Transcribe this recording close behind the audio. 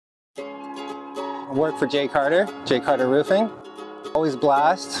I work for J. Carter Roofing. Always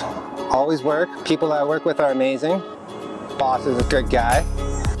blast, always work. People I work with are amazing. Boss is a good guy.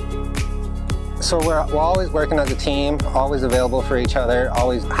 So we're always working as a team, always available for each other,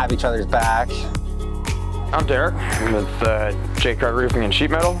 always have each other's back. I'm Derek. I'm with J. Carter Roofing and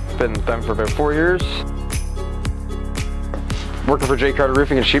Sheet Metal. Been with them for about 4 years. Working for J. Carter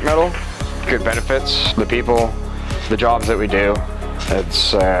Roofing and Sheet Metal, good benefits, the people, the jobs that we do. It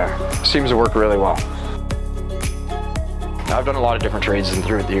seems to work really well. I've done a lot of different trades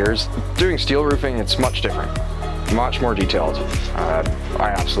throughout the years. Doing steel roofing, it's much different, much more detailed.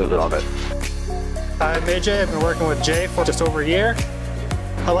 I absolutely love it. I'm AJ, I've been working with Jay for just over a year.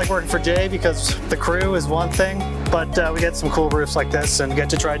 I like working for Jay because the crew is one thing, but we get some cool roofs like this and get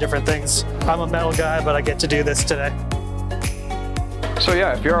to try different things. I'm a metal guy, but I get to do this today. So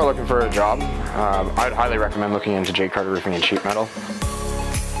yeah, if you are looking for a job, I'd highly recommend looking into J. Carter Roofing and Sheet Metal.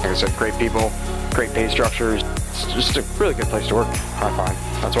 Like I said, great people, great pay structures. It's just a really good place to work, I find.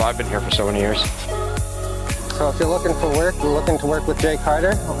 That's why I've been here for so many years. So if you're looking for work, looking to work with J.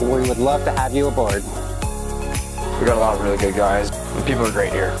 Carter, we would love to have you aboard. We got a lot of really good guys. The people are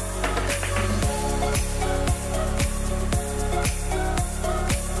great here.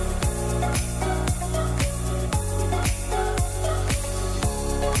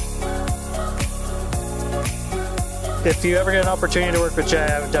 If you ever get an opportunity to work with Jay,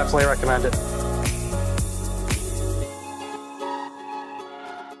 I would definitely recommend it.